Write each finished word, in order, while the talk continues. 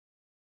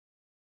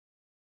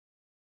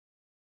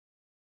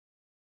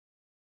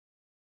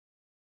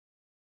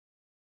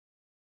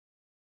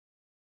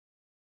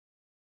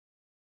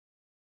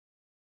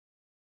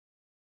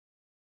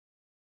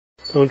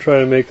Don't try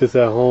to make this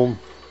at home.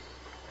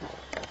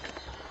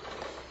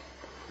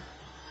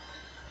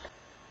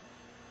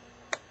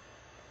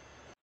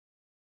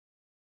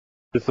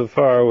 So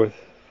far with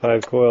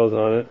 5 coils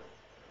on it.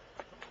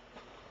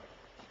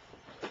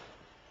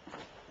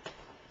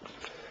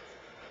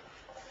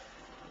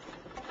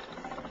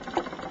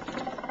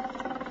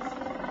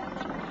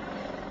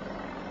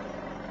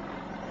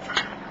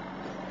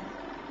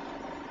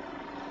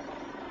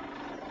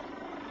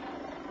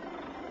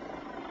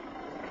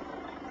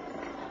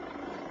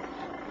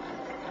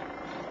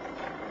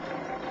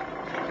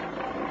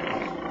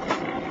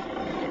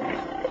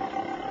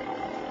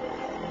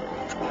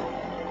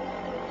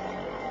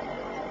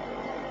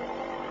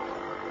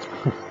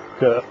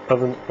 Got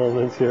oven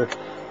elements here.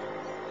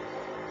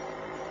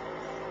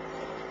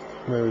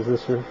 My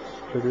resistor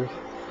triggers.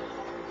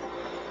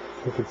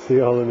 You can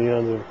see all the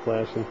neons are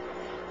flashing.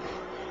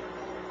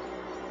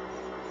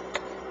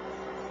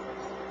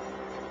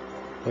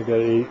 I got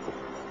 8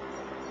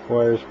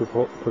 wires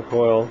per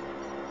coil,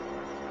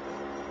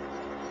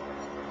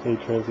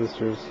 8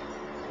 transistors,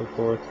 so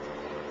forth.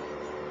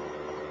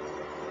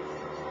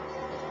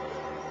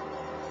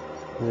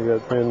 And you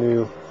got brand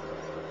new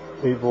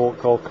 8-volt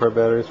golf car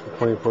batteries for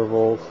 24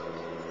 volts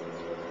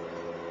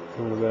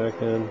on the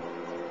back end.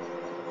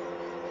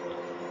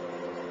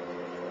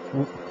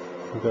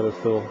 I've got to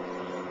still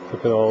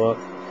hook it all up.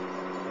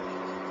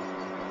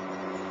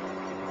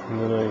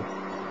 And then I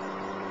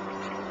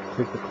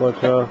take the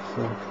clutch off.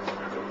 So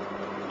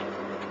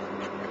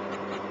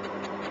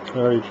I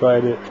already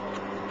tried it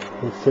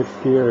in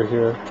 6th gear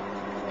here.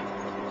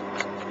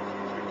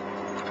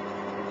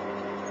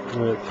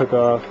 And it took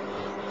off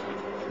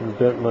and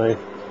bent my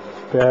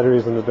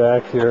batteries in the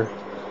back here.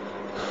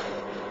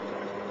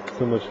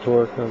 So much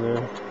torque on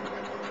there.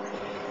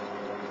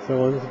 So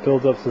once it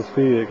builds up some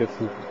speed, it gets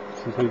some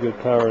pretty good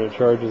power, and it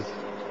charges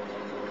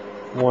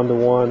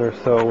 1-to-1 or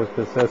so with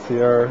this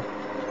SCR.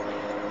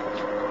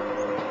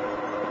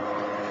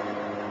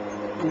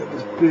 We got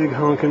this big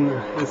honking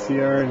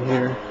SCR in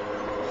here.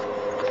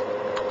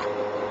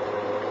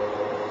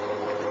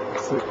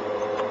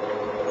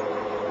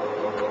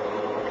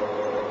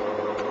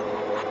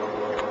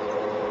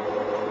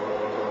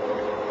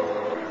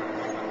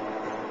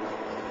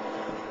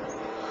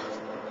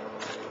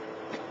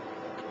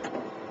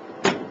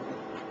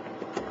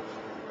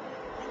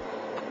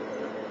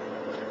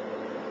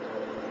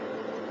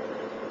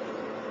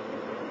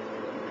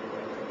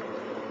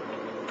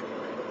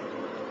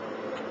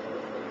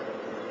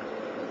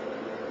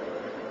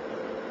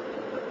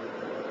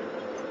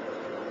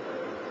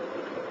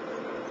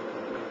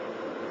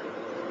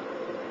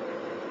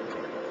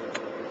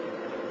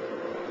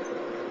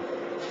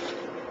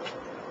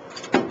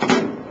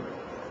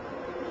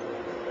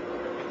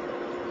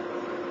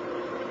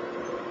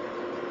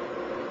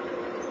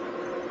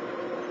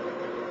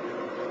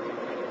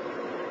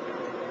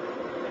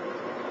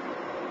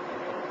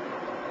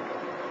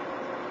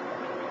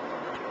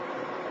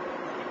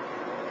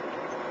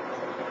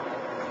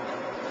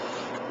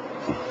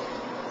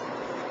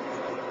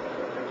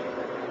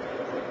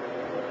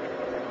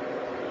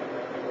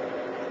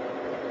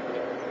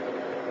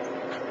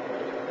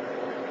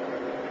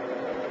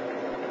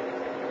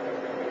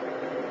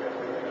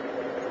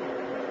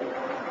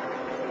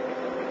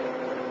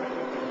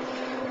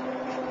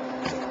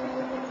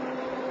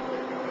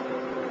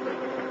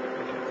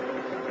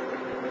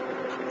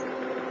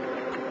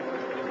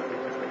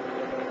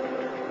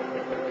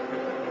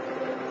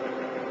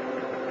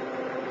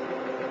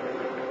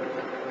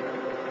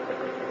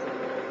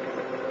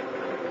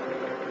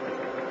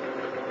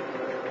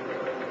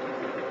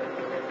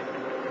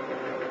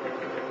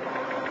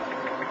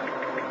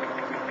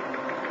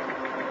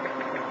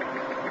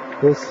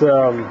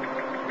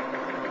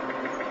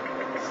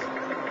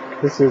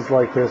 This is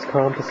like this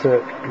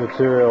composite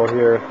material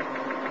here,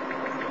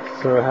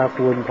 sort of half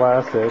wood and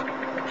plastic.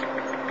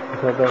 I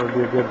thought that would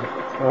be a good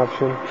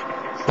option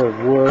instead of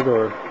wood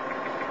or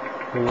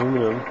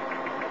aluminum.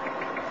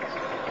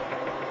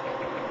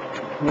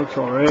 Looks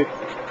alright.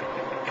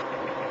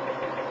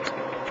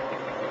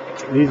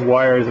 These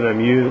wires that I'm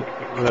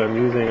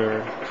using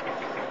are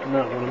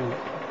not what I'm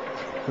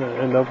going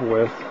to end up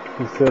with.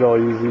 Instead, I'll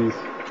use these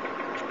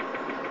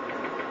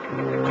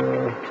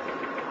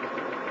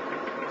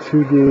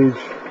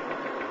 2-gauge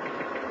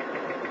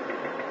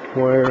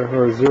wire,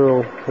 or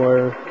 0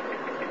 wire,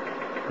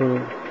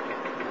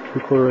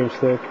 3/4 inch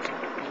thick.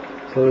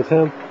 So the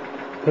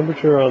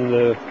temperature on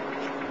the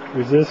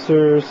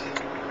resistors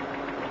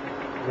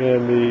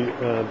and the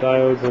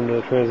diodes and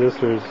the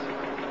transistors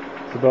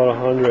is about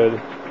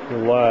 100 or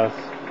less.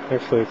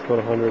 Actually, it's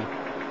about 100.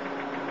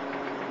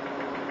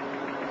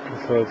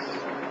 So it's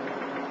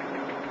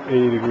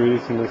 80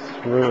 degrees in this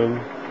room.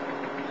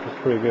 That's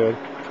pretty good.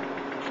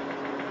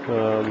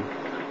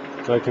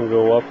 I can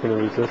go up in the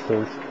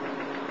resistance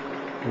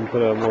and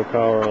put out more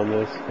power on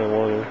this if I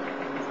wanted.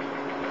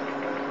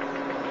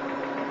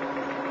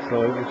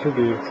 So it should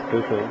be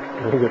sufficient.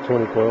 I'm going to get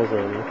 20 coils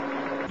around here.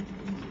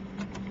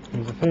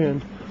 There's a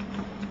fan.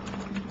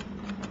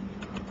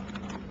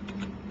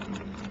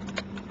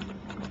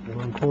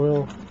 1,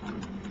 coil.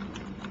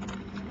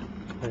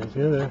 There's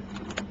the other.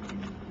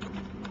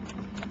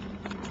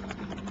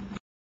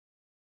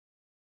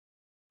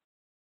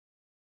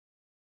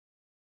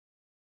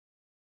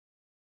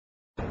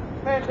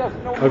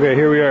 Okay,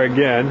 here we are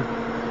again.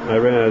 I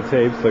ran out of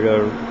tape, so I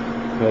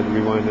had to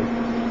rewind it.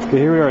 Okay,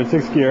 here we are in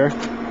 6th gear.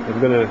 I'm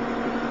gonna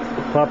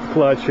pop the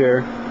clutch here,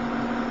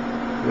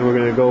 and we're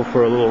gonna go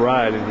for a little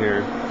ride in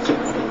here.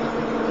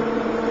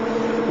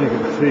 You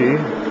can see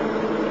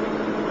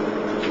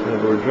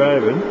that we're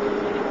driving,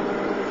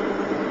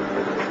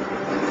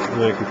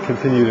 and I could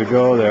continue to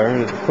go there.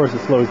 And of course, it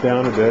slows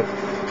down a bit.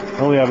 I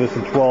only have this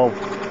in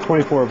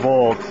 24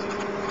 volts,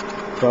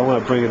 so I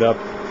want to bring it up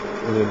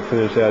and then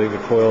finish adding the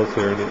coils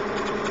here, and it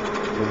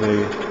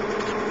may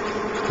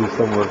do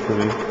some work for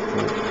me.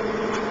 But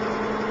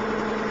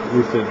at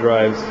least it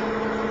drives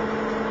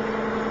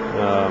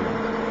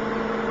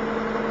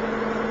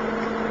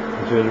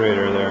the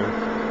generator there.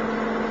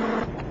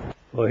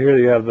 Well, here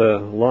you have the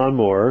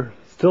lawnmower,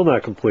 still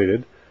not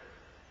completed,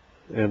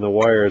 and the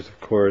wires, of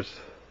course,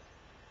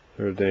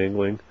 are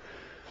dangling.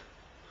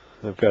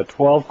 I've got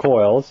 12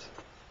 coils,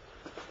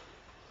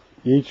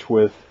 each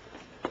with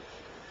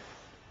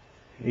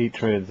 8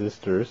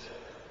 transistors,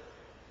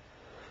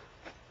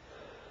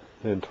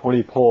 and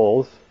 20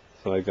 poles,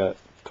 so I got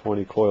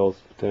 20 coils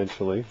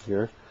potentially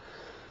here.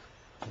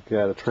 I've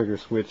got a trigger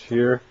switch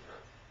here,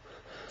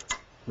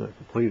 not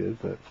completed,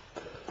 but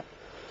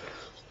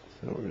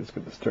so we're just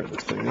going to start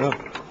this thing up.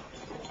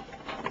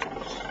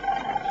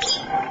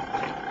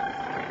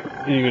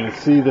 You're going to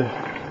see the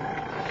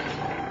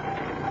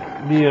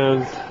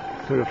neons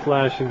sort of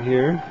flashing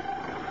here.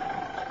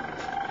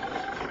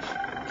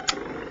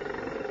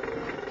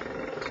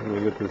 I'm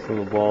going to get this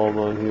little bulb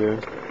on here.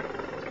 Get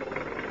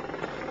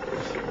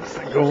this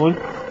thing going.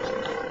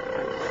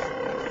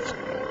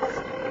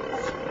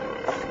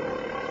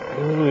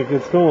 And when it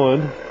gets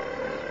going,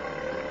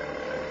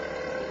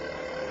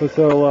 puts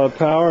out a lot of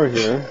power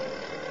here.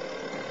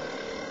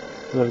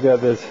 And I've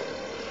got this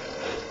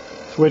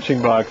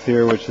switching box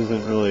here, which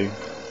isn't really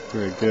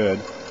very good.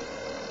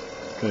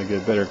 Gotta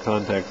get better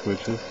contact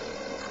switches.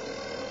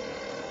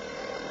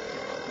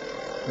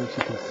 As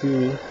you can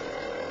see,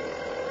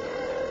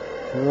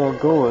 they're all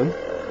going.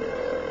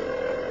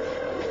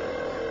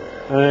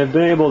 And I've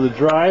been able to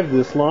drive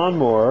this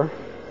lawnmower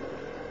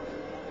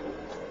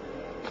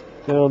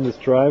down this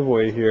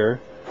driveway here,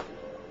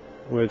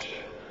 which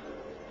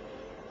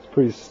is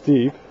pretty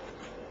steep.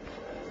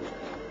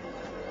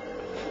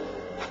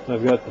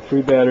 I've got the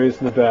 3 batteries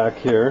in the back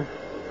here.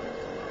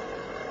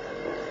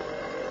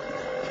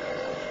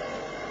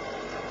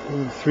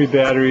 And 3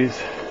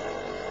 batteries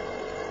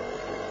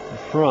in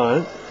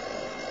front.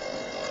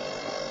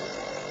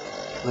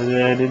 And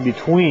then in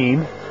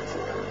between,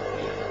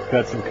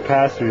 got some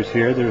capacitors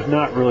here. There's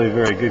not really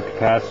very good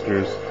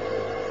capacitors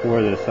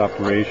for this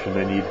operation.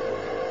 I need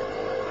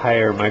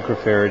higher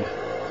microfarad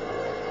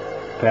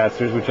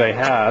capacitors, which I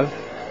have.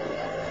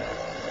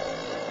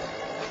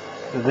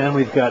 And then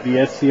we've got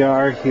the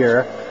SCR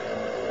here,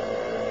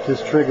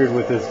 just triggered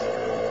with this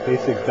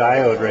basic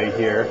diode right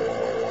here.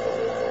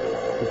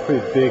 It's a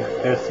pretty big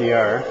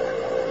SCR.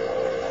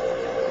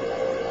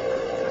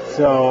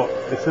 So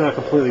it's not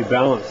completely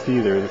balanced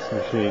either, this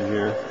machine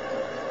here.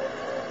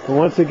 But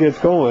once it gets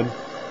going,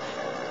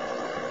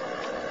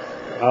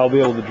 I'll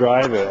be able to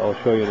drive it. I'll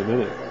show you in a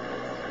minute.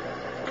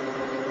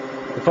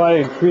 If I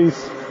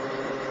increase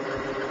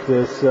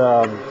this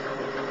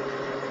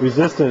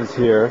resistance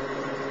here,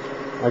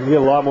 I can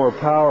get a lot more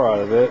power out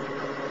of it.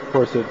 Of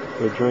course, it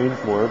drains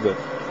more, but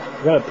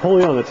I've got a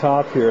pulley on the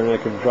top here, and I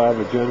can drive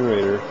a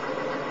generator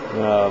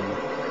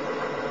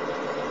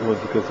once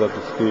it gets up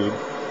to speed.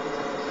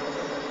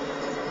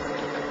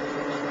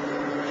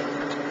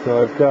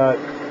 So I've got,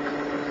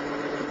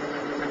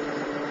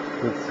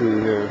 let's see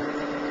here.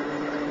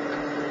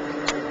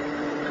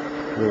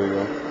 There we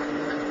go.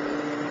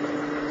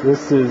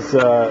 This is,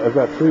 I've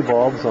got 3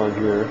 bulbs on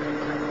here,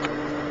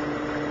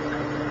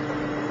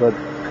 but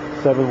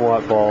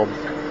 7-watt bulbs.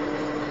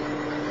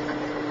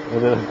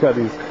 And then I've got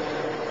these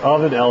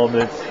oven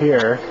elements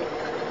here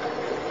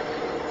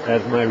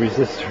as my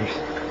resistors.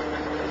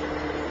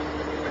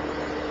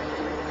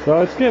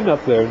 So it's getting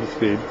up there in the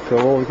speed, so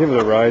we'll give it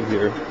a ride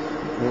here.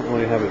 I don't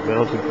really have it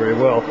mounted very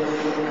well.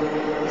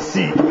 Let's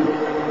see. I'm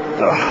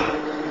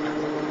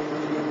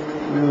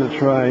going to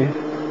try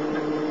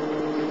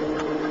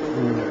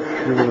and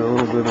give it a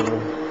little bit of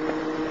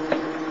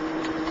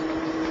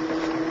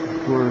a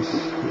course.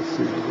 Let's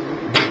see.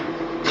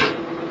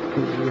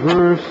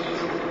 Reverse.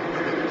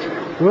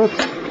 Whoops.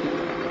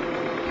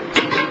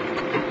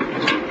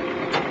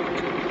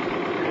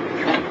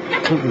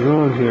 Something's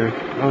wrong here.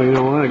 Oh, you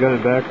know what? I got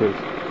it backwards.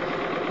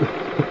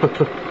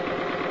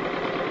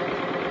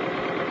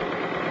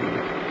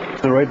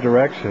 In the right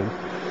direction.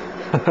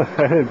 I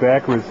had it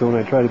backwards, so when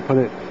I tried to put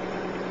it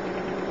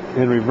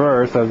in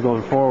reverse, I was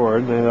going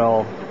forward, and I got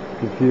all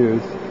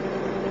confused.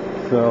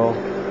 So,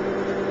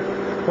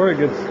 before it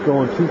gets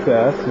going too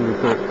fast and we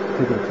start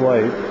taking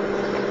flight,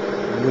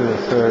 I'm going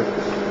to start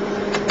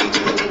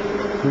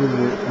doing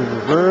the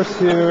reverse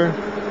here.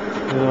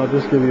 And I'll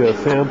just give you a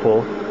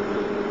sample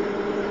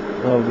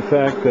of the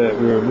fact that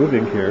we are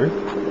moving here.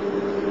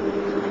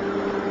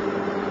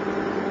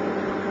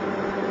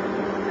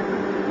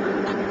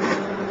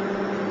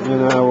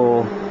 And I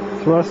will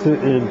thrust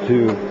it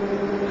into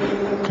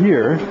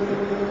here,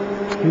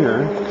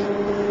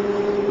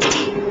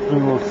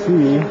 and we'll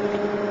see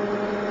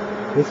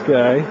this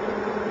guy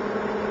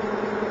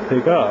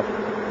take off.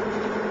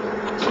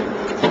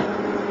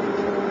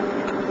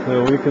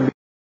 So we can